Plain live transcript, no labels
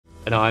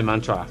an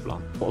Ironman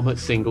triathlon, ultimate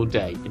single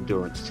day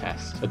endurance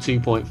test, a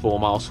 2.4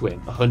 mile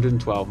swim, a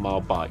 112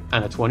 mile bike,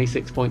 and a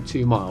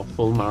 26.2 mile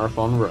full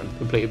marathon run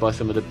completed by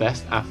some of the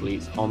best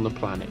athletes on the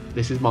planet.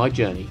 This is my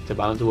journey to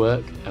balance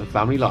work and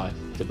family life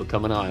to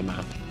become an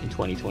Ironman in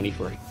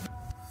 2023.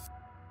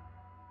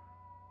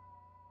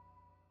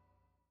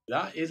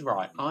 That is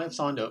right. I've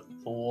signed up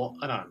for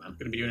an Ironman. I'm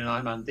going to be doing an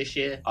Ironman this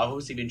year. I've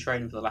obviously been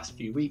training for the last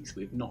few weeks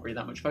with not really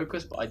that much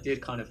focus, but I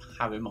did kind of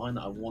have in mind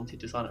that I wanted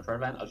to sign up for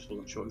an event. I just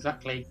wasn't sure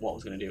exactly what I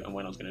was going to do and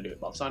when I was going to do it.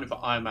 But I've signed up for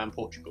Ironman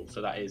Portugal,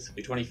 so that is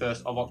the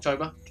 21st of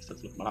October. Just have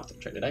to look at my laptop,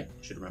 check the date.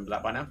 I should remember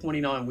that by now.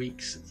 29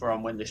 weeks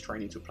from when this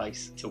training took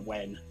place to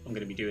when I'm going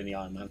to be doing the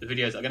Ironman. The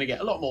videos are going to get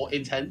a lot more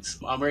intense.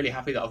 I'm really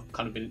happy that I've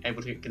kind of been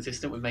able to get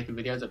consistent with making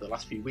videos over the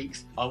last few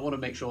weeks. I want to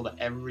make sure that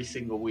every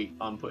single week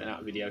I'm putting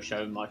out a video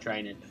showing my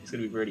training. It's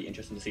going to be really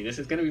interesting to see. This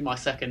is going to be my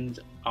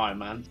second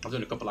Ironman. I've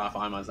done a couple of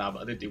half Ironmans now,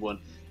 but I did do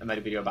one and made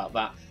a video about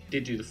that.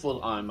 Did do the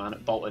full Ironman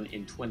at Bolton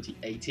in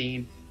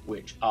 2018,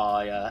 which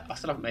I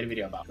still haven't made a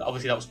video about.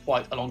 Obviously, that was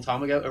quite a long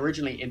time ago.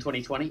 Originally in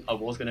 2020, I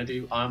was going to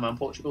do Ironman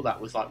Portugal.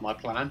 That was like my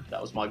plan. That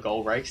was my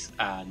goal race.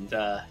 And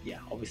yeah,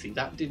 obviously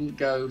that didn't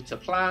go to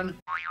plan.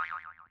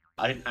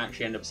 I didn't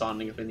actually end up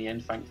signing up in the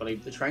end, thankfully.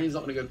 The training's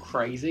not going to go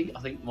crazy.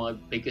 I think my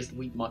biggest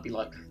week might be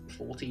like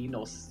 14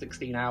 or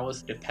 16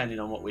 hours,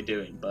 depending on what we're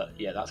doing. But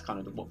yeah, that's kind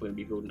of what we're going to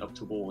be building up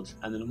towards.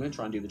 And then I'm going to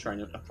try and do the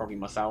training probably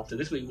myself. So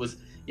this week was,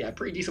 yeah, a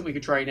pretty decent week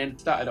of training.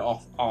 Started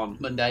off on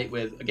Monday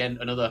with, again,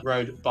 another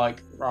road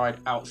bike ride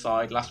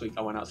outside. Last week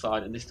I went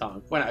outside, and this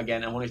time went out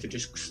again and wanted to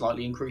just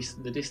slightly increase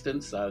the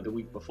distance. So the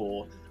week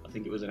before, I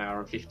think it was an hour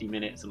and 50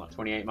 minutes and like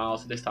 28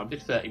 miles. So this time I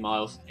did 30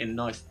 miles in a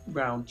nice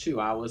round 2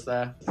 hours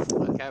there.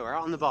 Okay, we're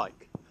out on the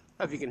bike.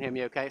 Hope you can hear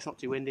me okay. It's not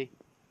too windy.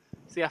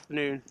 It's the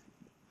afternoon.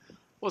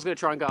 Was going to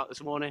try and go out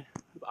this morning,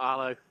 but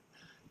Arlo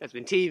has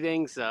been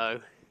teething, so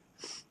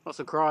lots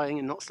of crying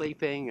and not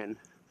sleeping and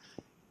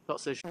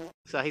lots of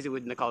so he's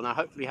with Nicole now,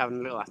 hopefully having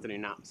a little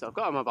afternoon nap. So I've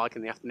got on my bike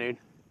in the afternoon,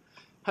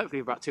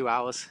 hopefully about 2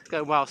 hours. It's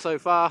going well so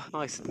far.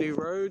 Nice new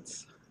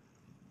roads.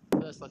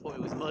 First I thought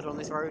it was mud on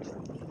this road.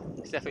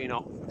 It's definitely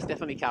not. It's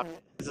definitely cap.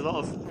 There's a lot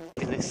of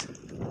in this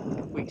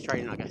week's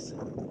training, I guess.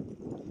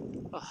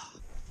 Oh.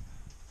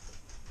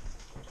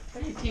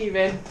 Are you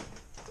teething?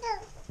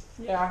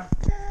 No. Yeah.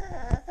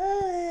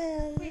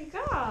 Wake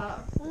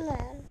up.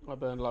 I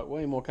burned like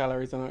way more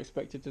calories than I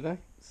expected today,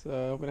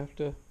 so I'm gonna have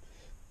to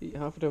eat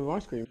half a tub of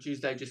ice cream.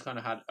 Tuesday just kind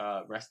of had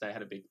a rest day,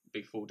 had a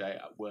big full day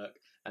at work,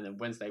 and then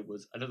Wednesday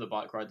was another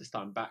bike ride, this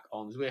time back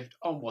on Zwift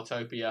on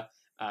Watopia,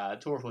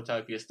 Tour of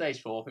Watopia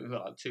stage 4. I think we've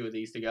got like 2 of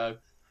these to go,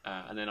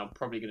 and then I'm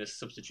probably going to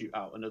substitute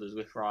out another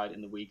Zwift ride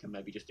in the week and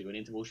maybe just do an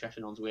interval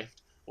session on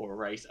Zwift or a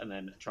race, and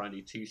then try and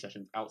do 2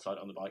 sessions outside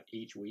on the bike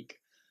each week.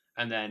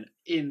 And then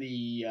in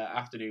the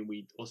afternoon,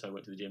 we also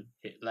went to the gym,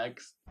 hit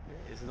legs.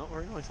 It is not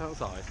very nice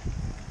outside.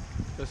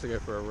 Supposed to go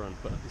for a run,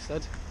 but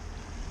instead,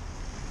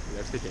 we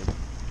go to the gym.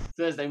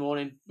 Thursday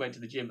morning, went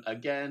to the gym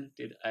again,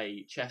 did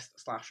a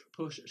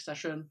chest/push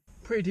session.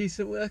 Pretty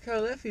decent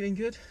workout there, feeling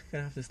good.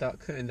 Gonna have to start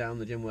cutting down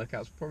the gym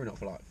workouts, probably not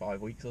for like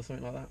 5 weeks or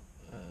something like that.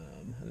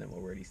 And then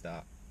we'll really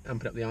start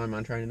amping up the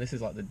Ironman training. This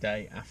is like the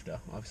day after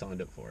I've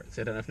signed up for it.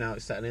 So I don't know if now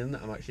it's settling in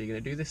that I'm actually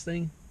going to do this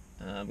thing.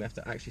 I'm going to have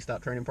to actually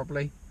start training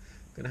properly.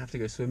 Gonna have to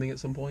go swimming at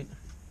some point.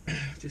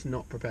 Just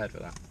not prepared for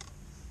that.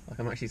 Like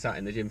I'm actually sat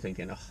in the gym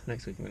thinking, oh,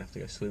 next week I'm gonna have to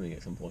go swimming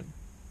at some point.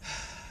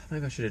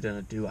 Maybe I should have done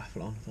a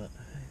duathlon, but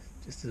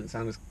it just doesn't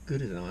sound as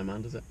good as an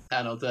Ironman, does it?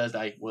 And on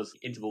Thursday was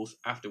intervals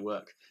after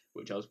work,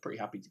 which I was pretty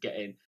happy to get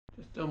in.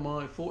 Just done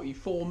my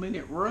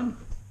 44-minute run.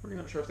 Really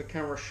not sure if the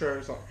camera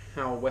shows like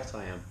how wet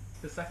I am.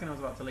 The second I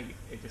was about to leave,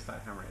 it just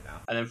started hammering it down.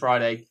 And then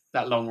Friday,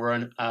 that long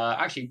run,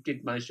 actually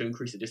did manage to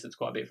increase the distance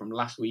quite a bit from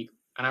last week.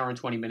 An hour and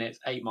 20 minutes,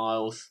 8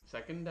 miles.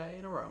 Second day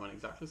in a row, I'm in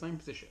exactly the same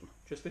position.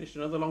 Just finished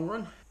another long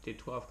run. Did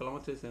 12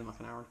 kilometres in like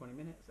an hour and 20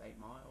 minutes, 8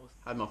 miles.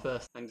 Had my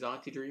first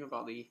anxiety dream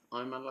about the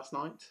Ironman last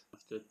night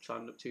after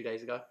signing up 2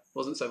 days ago. It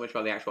wasn't so much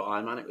about the actual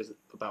Ironman, it was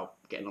about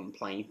getting on the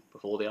plane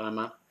before the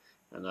Ironman.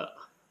 And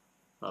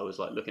I was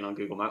like looking on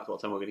Google Maps what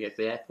time we're going to get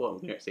to the airport. And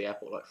we're going to get to the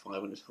airport like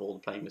 5 minutes before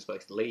the plane was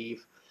supposed to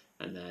leave.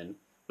 And then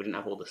we didn't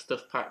have all the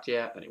stuff packed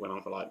yet. And it went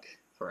on for like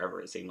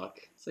forever, it seemed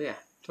like. So yeah,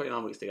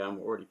 29 weeks to go and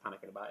we're already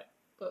panicking about it.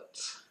 But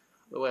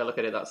the way I look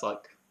at it, that's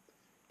like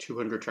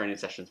 200 training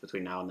sessions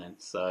between now and then.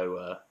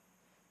 So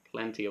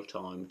plenty of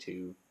time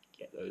to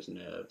get those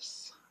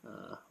nerves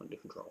under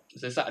control.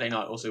 So Saturday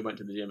night also went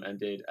to the gym and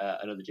did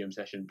another gym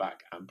session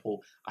back at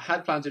Pool. I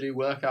had planned to do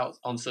workouts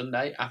on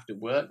Sunday after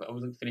work, but I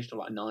wasn't finished till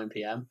like 9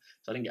 PM,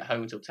 so I didn't get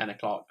home until 10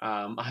 o'clock.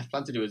 I had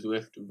planned to do a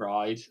Zwift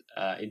ride,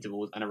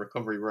 intervals, and a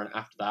recovery run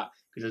after that,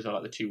 because those are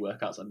like the 2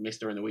 workouts I'd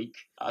missed during the week.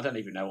 I don't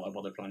even know what I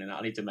bothered planning that.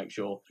 I need to make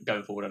sure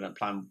going forward I don't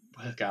plan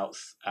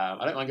workouts.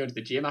 I don't mind going to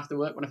the gym after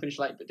work when I finish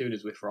late, but doing a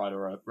Zwift ride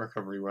or a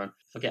recovery run,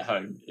 if I get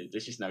home,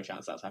 there's just no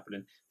chance that's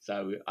happening.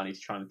 So I need to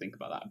try and think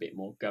about that a bit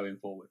more going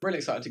forward. Really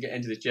excited to get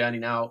into this journey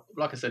now.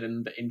 Like I said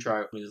in the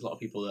intro, there's a lot of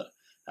people that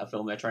have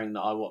filmed their training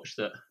that I watch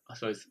that I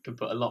suppose can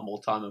put a lot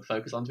more time and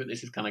focus onto it.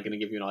 This is kind of going to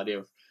give you an idea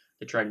of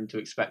the training to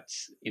expect,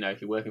 you know,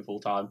 if you're working full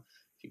time,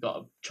 if you've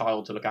got a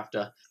child to look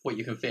after, what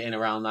you can fit in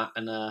around that,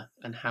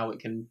 and how it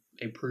can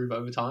improve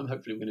over time.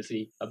 Hopefully, we're going to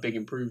see a big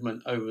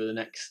improvement over the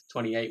next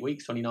 28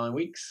 weeks, 29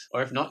 weeks.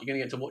 Or if not, you're going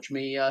to get to watch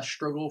me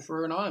struggle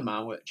through an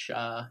Ironman, which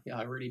I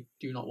really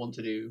do not want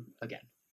to do again.